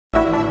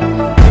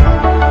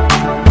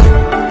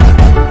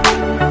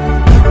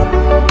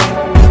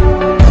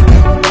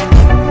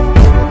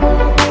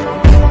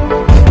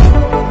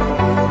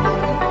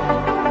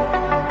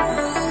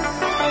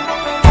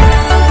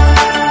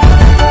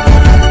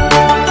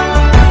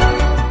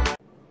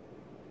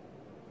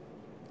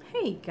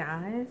Hey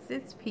guys,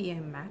 it's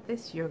PM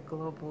Mathis, your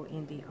global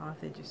indie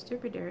author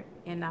distributor,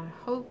 and I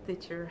hope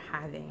that you're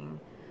having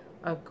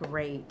a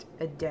great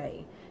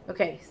day.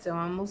 Okay, so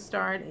I'm gonna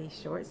start a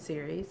short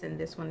series, and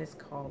this one is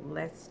called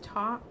Let's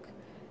Talk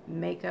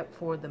Makeup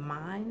for the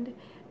Mind.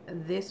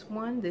 This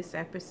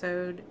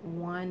episode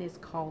one is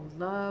called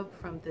Love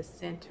from the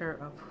Center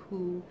of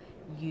Who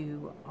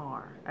You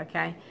Are.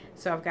 Okay,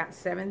 so I've got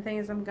 7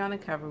 things I'm gonna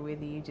cover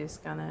with you,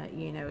 just gonna,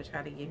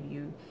 try to give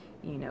you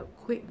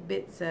quick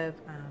bits of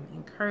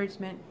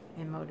encouragement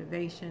and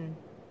motivation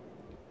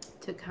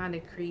to kind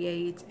of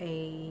create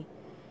a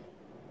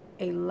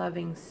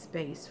loving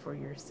space for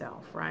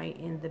yourself, right?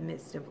 In the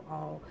midst of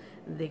all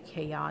the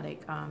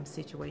chaotic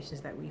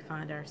situations that we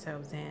find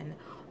ourselves in,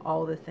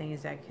 all the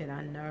things that could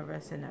unnerve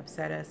us and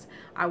upset us,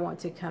 I want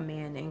to come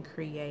in and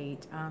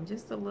create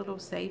just a little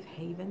safe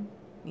haven,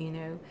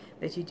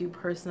 that you do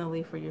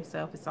personally for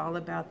yourself. It's all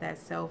about that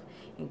self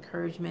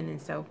encouragement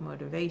and self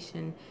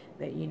motivation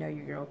that your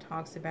girl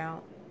talks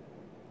about.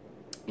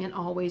 And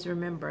always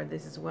remember,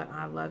 this is what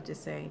I love to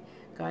say.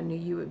 God knew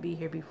you would be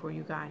here before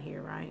you got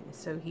here, right?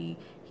 So he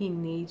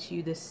needs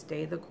you to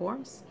stay the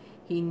course.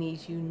 He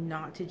needs you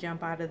not to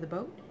jump out of the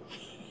boat.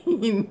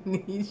 He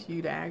needs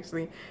you to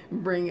actually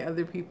bring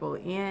other people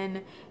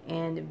in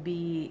and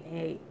be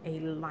a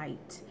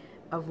light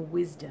of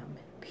wisdom,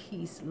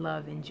 peace,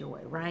 love, and joy,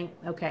 right?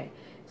 Okay.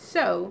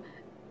 So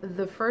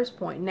the first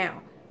point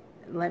now,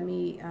 let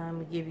me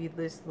give you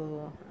this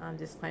little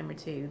disclaimer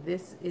too.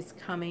 This is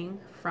coming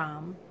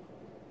from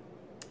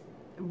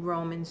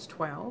Romans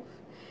 12.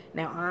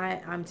 Now,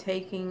 I'm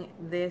taking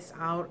this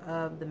out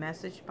of the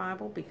Message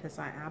Bible because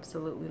I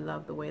absolutely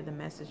love the way the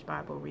Message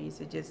Bible reads.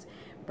 It just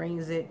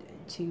brings it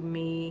to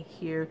me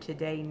here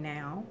today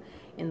now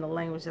in the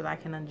language that I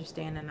can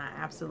understand, and I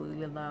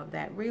absolutely love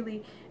that.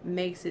 Really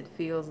makes it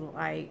feel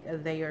like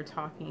they are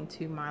talking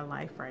to my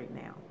life right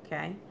now,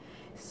 okay?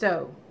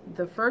 So,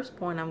 the first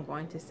point I'm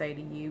going to say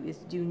to you is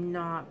do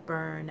not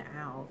burn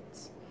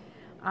out.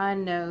 I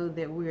know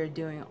that we are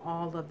doing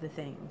all of the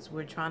things.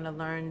 We're trying to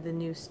learn the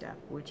new stuff.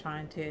 We're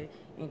trying to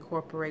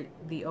incorporate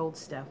the old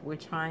stuff. We're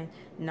trying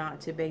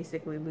not to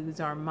basically lose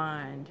our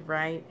mind,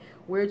 right?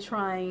 We're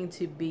trying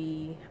to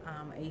be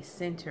a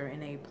center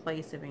and a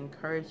place of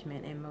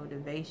encouragement and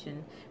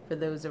motivation for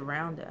those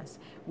around us.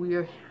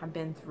 Have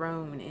been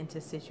thrown into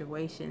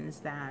situations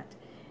that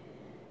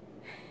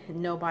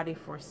nobody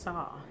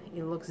foresaw.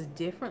 It looks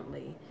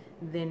differently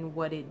than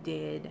what it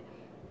did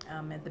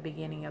at the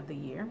beginning of the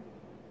year,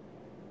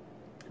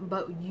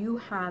 but you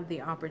have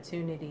the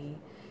opportunity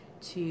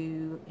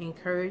to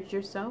encourage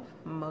yourself,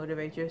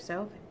 motivate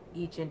yourself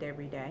each and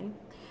every day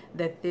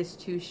that this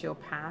too shall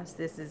pass.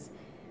 This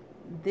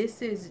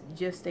is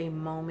just a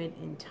moment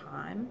in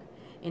time,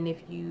 and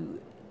if you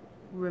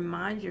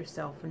remind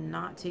yourself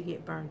not to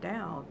get burned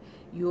out,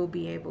 you'll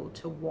be able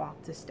to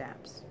walk the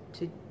steps,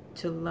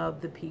 to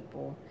love the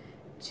people,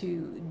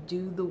 to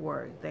do the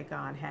work that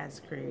God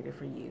has created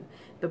for you.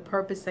 The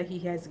purpose that He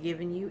has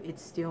given you, it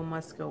still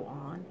must go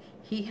on.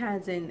 He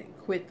hasn't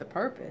quit the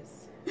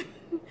purpose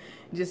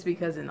just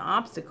because an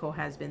obstacle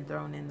has been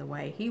thrown in the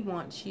way. He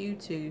wants you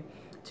to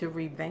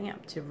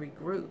revamp, to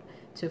regroup,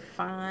 to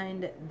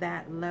find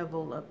that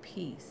level of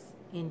peace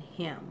in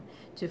Him,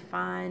 to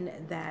find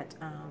that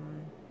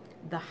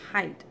the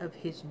height of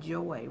His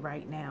joy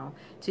right now,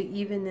 to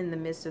even in the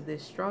midst of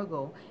this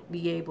struggle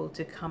be able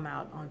to come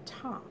out on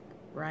top,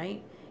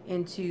 right?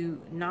 And to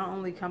not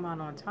only come out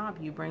on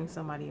top, you bring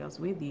somebody else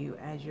with you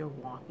as you're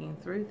walking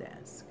through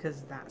this,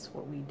 because that's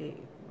what we do,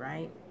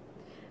 right?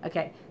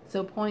 Okay,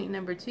 so point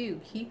number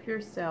 2, keep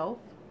yourself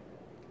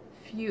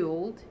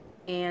fueled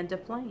and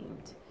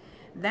aflamed.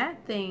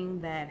 That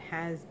thing that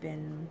has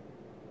been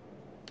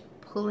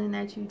pulling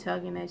at you,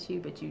 tugging at you,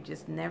 but you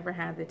just never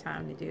had the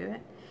time to do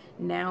it,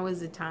 now is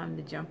the time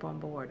to jump on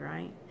board,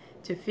 right?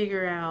 To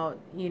figure out,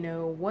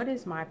 what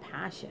is my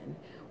passion?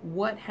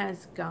 What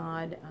has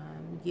God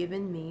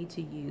given me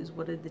to use?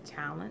 What are the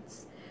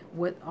talents?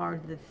 What are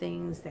the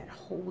things that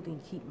hold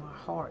and keep my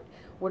heart?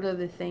 What are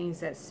the things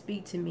that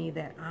speak to me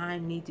that I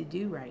need to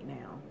do right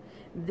now?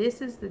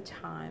 This is the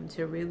time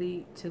to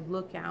really to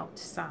look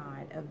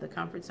outside of the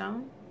comfort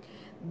zone.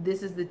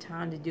 This is the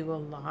time to do a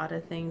lot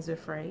of things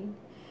afraid,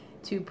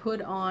 to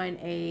put on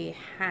a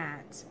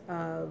hat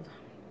of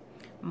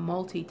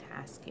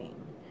multitasking,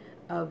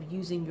 of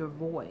using your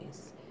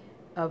voice,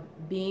 of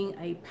being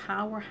a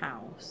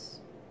powerhouse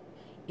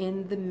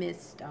in the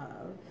midst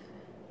of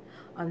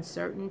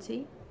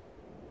uncertainty,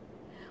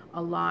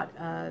 a lot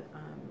of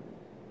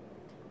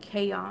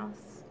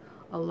chaos,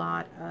 a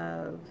lot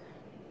of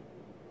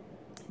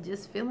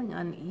just feeling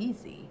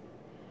uneasy.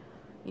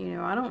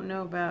 I don't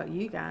know about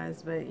you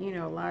guys, but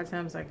a lot of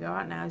times I go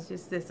out now, it's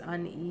just this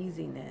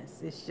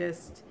uneasiness. It's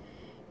just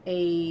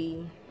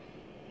a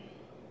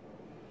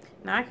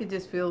Now I could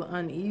just feel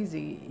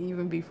uneasy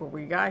even before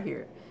we got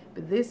here,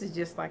 but this is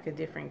just like a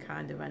different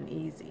kind of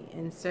uneasy.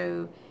 And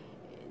so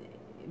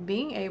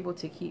being able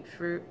to keep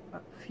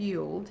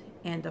fueled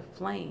and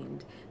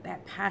aflamed,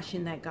 that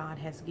passion that God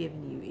has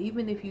given you,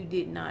 even if you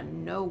did not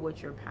know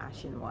what your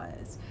passion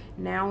was.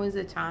 Now is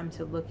the time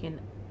to look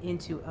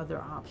into other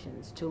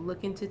options, to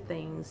look into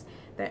things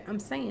that I'm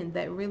saying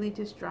that really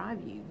just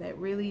drive you, that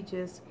really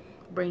just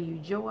bring you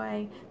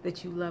joy,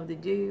 that you love to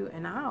do.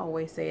 And I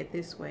always say it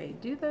this way: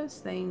 do those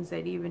things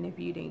that even if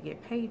you didn't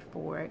get paid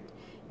for it,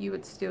 you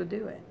would still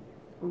do it.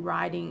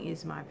 Writing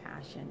is my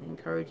passion.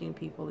 Encouraging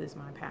people is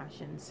my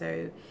passion.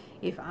 So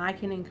if I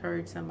can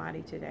encourage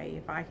somebody today,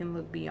 if I can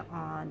look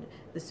beyond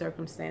the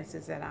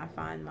circumstances that I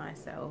find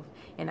myself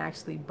and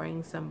actually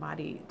bring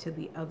somebody to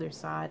the other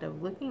side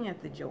of looking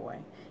at the joy,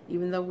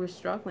 even though we're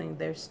struggling,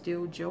 there's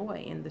still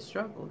joy in the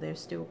struggle. There's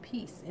still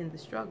peace in the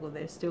struggle.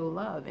 There's still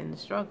love in the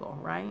struggle,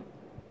 right?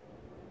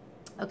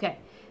 Okay,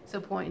 so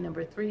point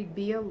number 3,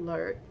 be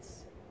alert,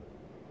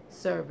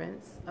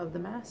 servants of the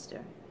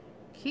master.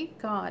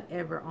 Keep God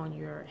ever on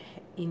your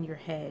in your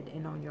head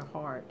and on your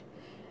heart.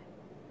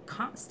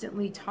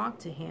 Constantly talk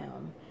to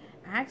him.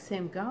 Ask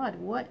him, God,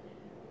 what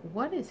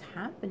is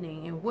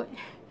happening, and what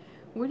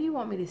do you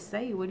want me to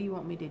say? What do you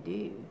want me to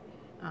do?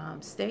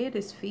 Stay at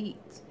his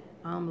feet.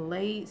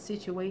 Lay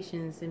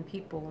situations and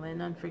people and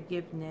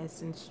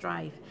unforgiveness and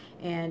strife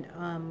and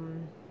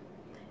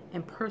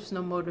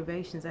personal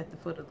motivations at the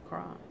foot of the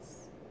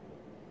cross.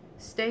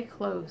 Stay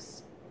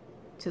close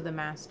to the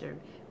master.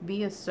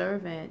 Be a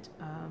servant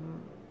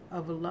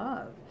of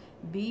love.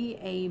 Be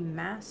a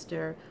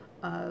master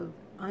of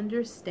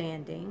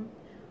understanding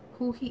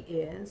who he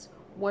is,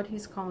 what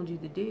he's called you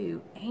to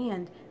do,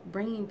 and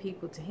bringing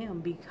people to him,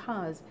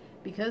 because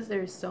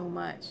there's so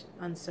much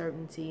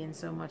uncertainty and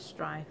so much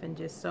strife and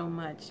just so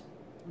much,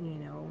 you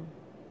know,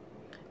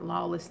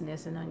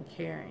 lawlessness and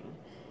uncaring.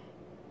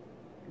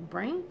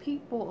 Bring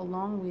people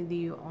along with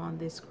you on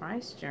this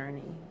Christ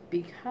journey,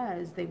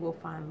 because they will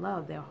find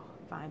love, they'll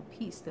find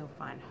peace, they'll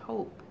find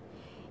hope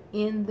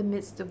in the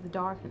midst of the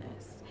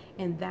darkness.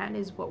 And that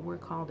is what we're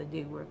called to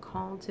do. We're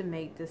called to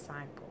make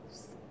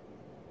disciples.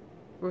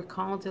 We're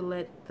called to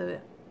let the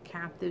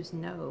captives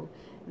know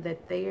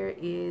that there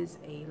is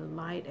a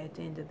light at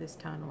the end of this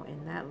tunnel,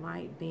 and that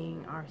light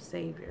being our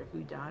Savior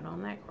who died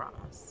on that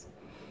cross,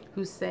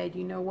 who said,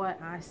 you know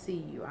what, I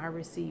see you, I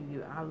receive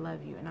you, I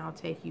love you, and I'll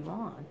take you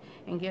on.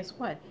 And guess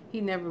what? He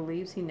never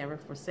leaves, he never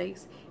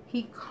forsakes.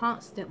 He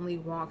constantly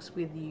walks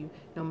with you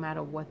no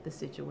matter what the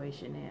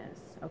situation is,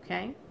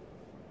 okay?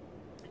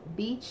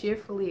 Be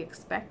cheerfully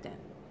expectant.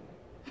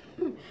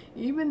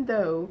 Even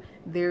though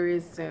there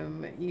is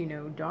some,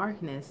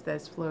 darkness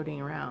that's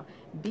floating around,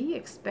 be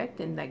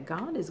expecting that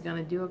God is going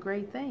to do a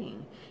great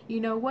thing. You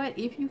know what?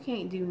 If you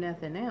can't do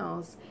nothing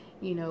else,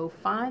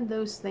 find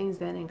those things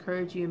that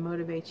encourage you and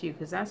motivate you,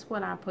 because that's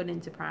what I put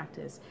into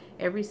practice.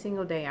 Every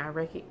single day I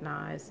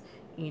recognize,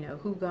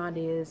 who God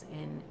is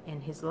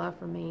and his love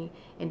for me.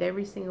 And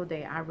every single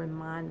day I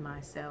remind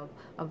myself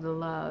of the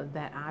love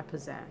that I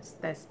possess,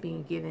 that's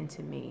being given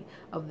to me,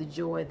 of the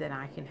joy that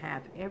I can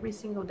have every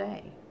single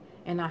day.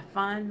 And I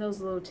find those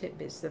little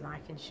tidbits that I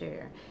can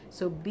share.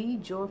 So be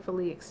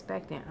joyfully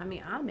expectant. I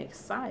mean, I'm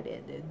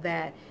excited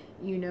that,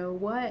 you know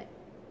what,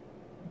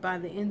 by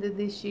the end of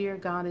this year,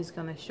 God is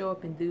going to show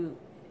up and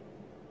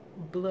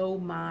blow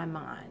my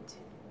mind.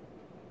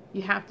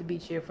 You have to be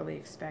cheerfully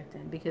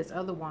expectant, because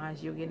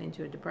otherwise you'll get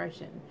into a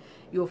depression.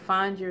 You'll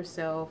find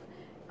yourself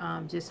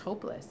just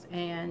hopeless,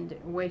 and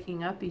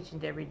waking up each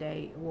and every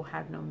day will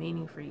have no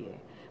meaning for you.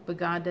 But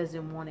God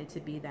doesn't want it to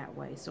be that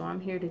way. So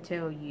I'm here to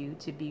tell you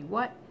to be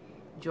what?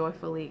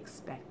 Joyfully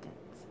expectant,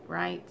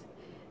 right?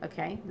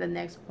 Okay, the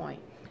next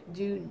point.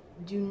 Do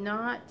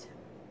not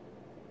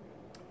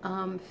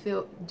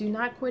do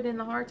not quit in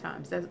the hard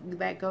times.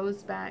 That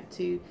goes back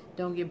to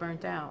don't get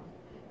burnt out.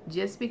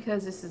 Just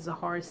because this is a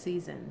hard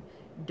season,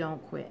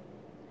 don't quit.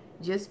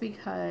 Just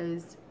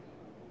because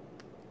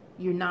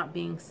you're not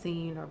being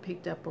seen or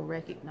picked up or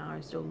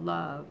recognized or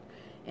loved,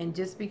 and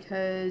just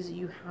because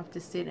you have to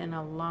sit in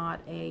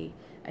a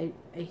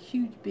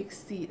huge big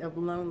seat of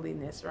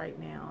loneliness right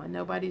now, and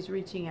nobody's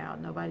reaching out,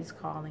 nobody's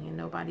calling, and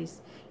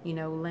nobody's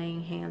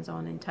laying hands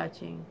on and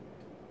touching,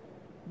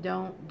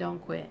 don't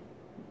quit.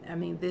 I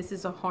mean, this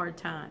is a hard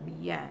time,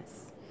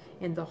 yes,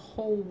 and the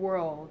whole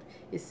world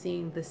is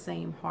seeing the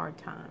same hard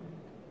time,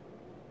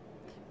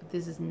 but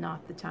this is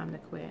not the time to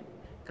quit.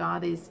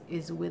 God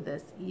is with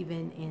us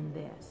even in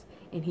this,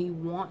 and he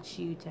wants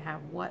you to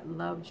have what?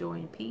 Love, joy,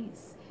 and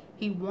peace.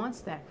 He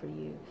wants that for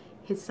you.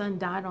 His son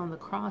died on the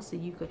cross so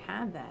you could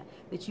have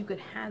that you could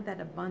have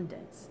that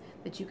abundance,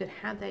 that you could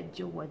have that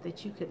joy,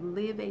 that you could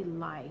live a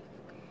life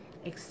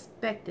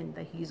expecting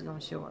that he's going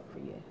to show up for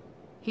you.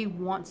 He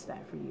wants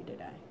that for you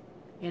today.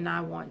 And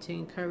I want to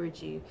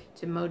encourage you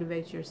to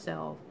motivate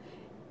yourself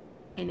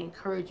and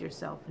encourage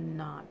yourself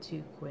not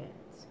to quit,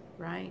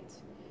 right?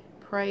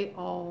 Pray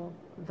all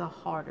the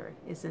harder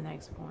is the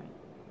next point.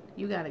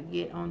 You got to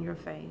get on your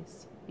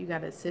face. You got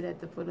to sit at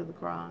the foot of the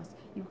cross.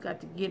 You've got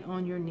to get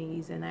on your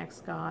knees and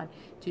ask God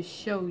to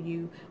show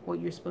you what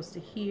you're supposed to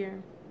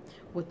hear,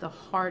 what the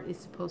heart is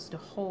supposed to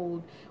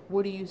hold.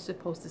 What are you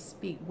supposed to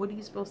speak? What are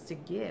you supposed to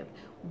give?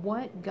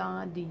 What,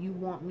 God, do you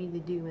want me to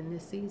do in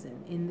this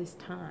season, in this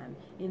time,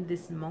 in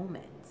this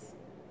moment?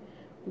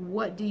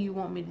 What do you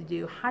want me to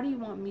do? How do you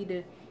want me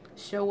to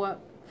show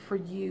up for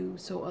you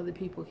so other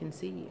people can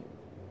see you?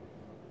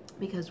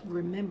 Because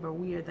remember,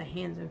 we are the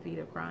hands and feet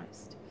of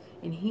Christ.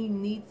 And he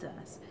needs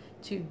us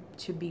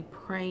to be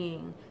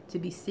praying, to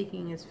be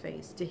seeking his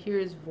face, to hear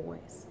his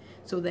voice,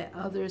 so that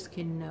others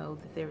can know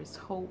that there is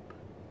hope,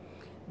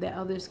 that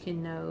others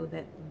can know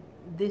that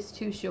this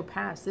too shall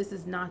pass. This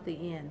is not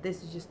the end.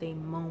 This is just a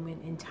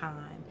moment in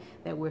time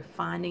that we're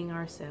finding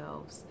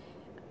ourselves.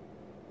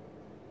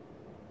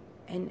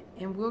 And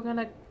you're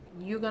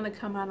gonna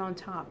come out on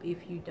top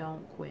if you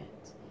don't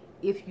quit.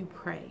 If you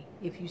pray,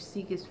 if you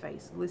seek his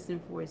face, listen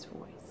for his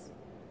voice.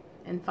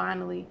 And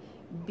finally,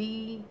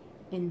 be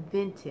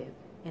inventive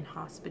in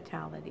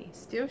hospitality.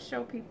 Still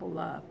show people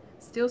love.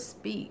 Still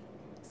speak.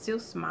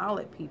 Still smile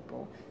at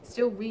people.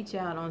 Still reach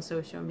out on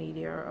social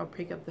media or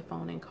pick up the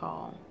phone and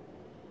call.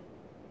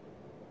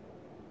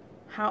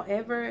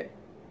 However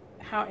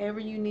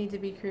you need to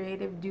be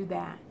creative, do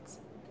that.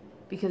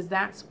 Because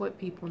that's what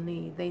people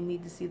need. They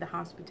need to see the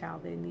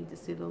hospitality. They need to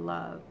see the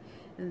love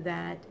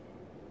that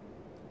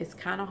it's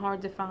kind of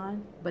hard to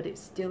find, but it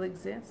still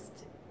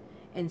exists.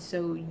 And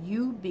so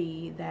you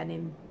be that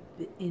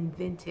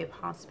inventive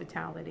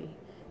hospitality.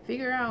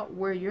 Figure out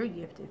where you're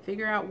gifted.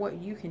 Figure out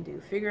what you can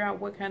do. Figure out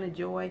what kind of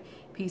joy,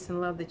 peace,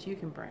 and love that you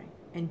can bring.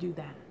 And do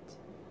that.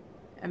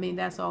 I mean,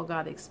 that's all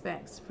God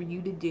expects, for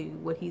you to do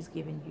what he's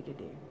given you to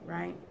do,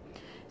 right?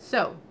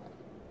 So,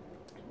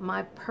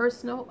 my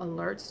personal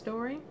alert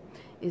story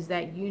is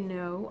that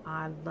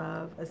I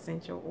love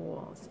essential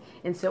oils.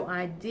 And so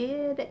I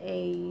did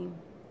a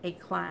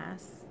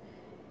class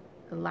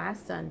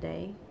last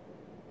Sunday,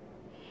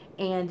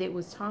 and it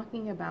was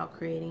talking about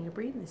creating a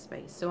breathing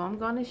space. So I'm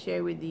going to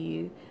share with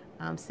you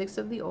 6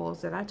 of the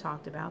oils that I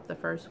talked about. The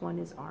first one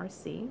is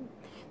RC.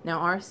 Now,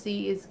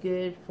 RC is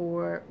good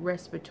for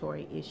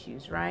respiratory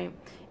issues, right?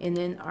 And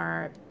then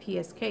our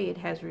PSK,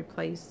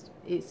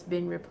 it's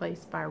been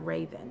replaced by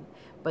Raven.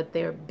 But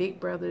they're big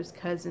brothers,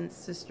 cousins,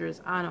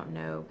 sisters, I don't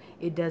know.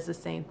 It does the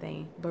same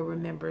thing. But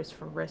remember, it's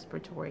for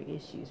respiratory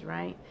issues,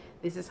 right?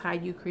 This is how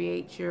you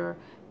create your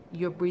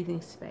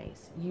breathing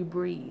space. You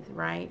breathe,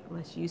 right?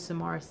 Let's use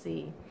some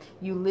RC.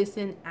 You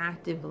listen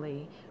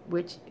actively,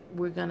 which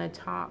we're going to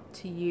talk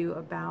to you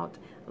about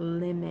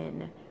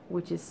lemon,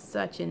 which is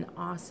such an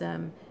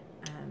awesome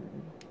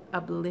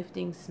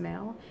uplifting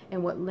smell.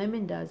 And what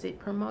lemon does, it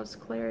promotes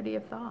clarity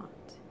of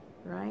thought,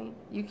 right?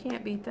 You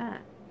can't beat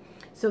that.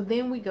 So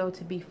then we go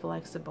to be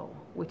flexible,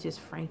 which is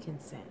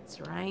frankincense,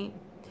 right?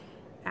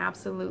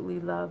 Absolutely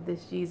love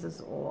this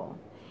Jesus oil.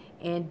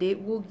 And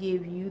it will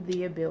give you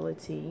the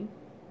ability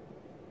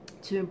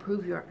to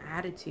improve your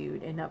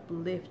attitude and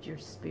uplift your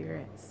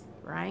spirits,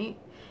 right?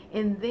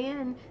 And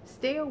then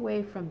stay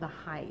away from the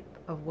hype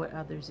of what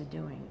others are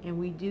doing. And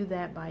we do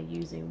that by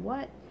using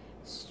what?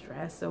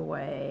 Stress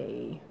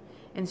away.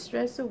 And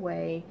stress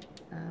away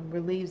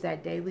relieves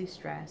that daily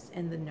stress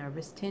and the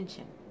nervous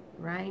tension,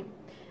 right?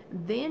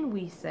 Then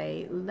we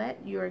say, let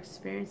your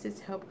experiences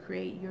help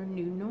create your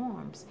new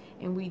norms.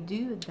 And we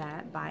do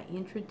that by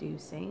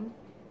introducing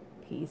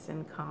peace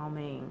and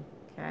calming.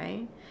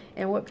 Okay,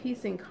 and what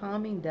peace and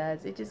calming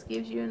does, it just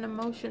gives you an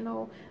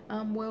emotional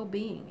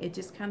well-being. It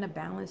just kind of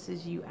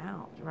balances you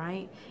out,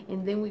 right?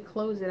 And then we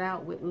close it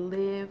out with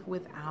live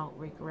without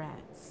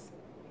regrets,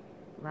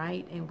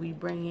 right? And we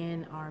bring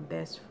in our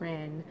best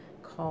friend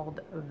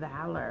called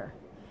Valor.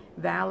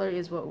 Valor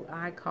is what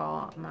I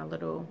call my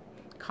little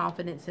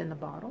confidence in the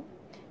bottle.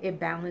 It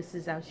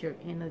balances out your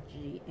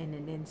energy and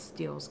it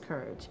instills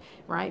courage,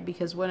 right?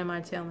 Because what am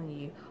I telling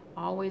you?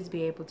 Always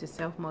be able to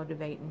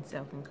self-motivate and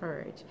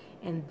self-encourage.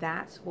 And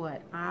that's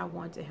what I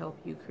want to help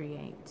you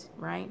create,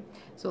 right?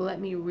 So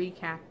let me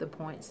recap the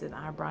points that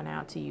I brought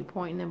out to you.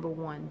 Point number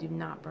 1, do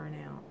not burn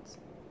out.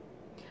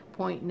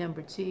 Point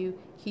number 2,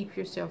 keep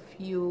yourself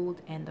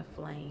fueled and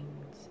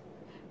aflamed.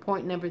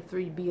 Point number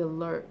 3, be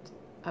alert.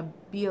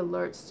 Be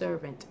alert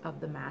servant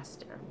of the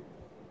master.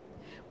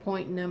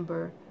 Point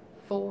number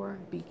 4,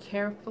 be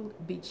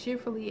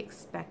cheerfully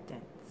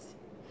expectant.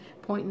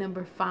 Point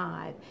number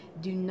 5,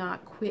 do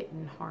not quit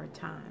in hard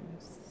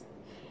times.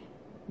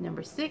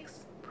 Number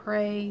 6,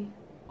 pray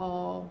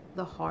all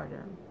the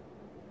harder.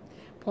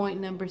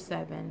 Point number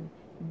 7,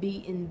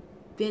 be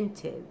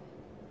inventive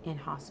in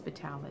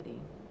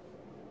hospitality.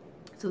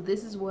 So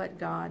this is what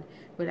God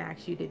would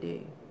ask you to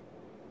do.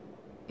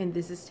 And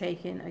this is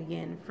taken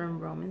again from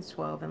Romans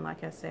 12. And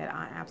like I said,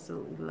 I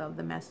absolutely love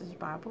the Message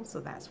Bible. So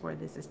that's where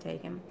this is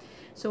taken.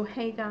 So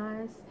hey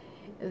guys,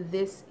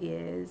 this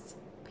is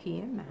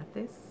P.M.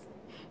 Mathis,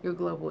 your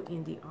global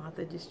indie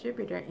author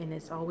distributor. And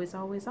as always,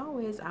 I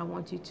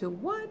want you to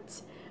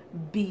what?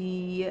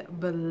 Be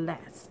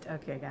blessed.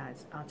 Okay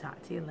guys, I'll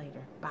talk to you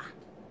later. Bye.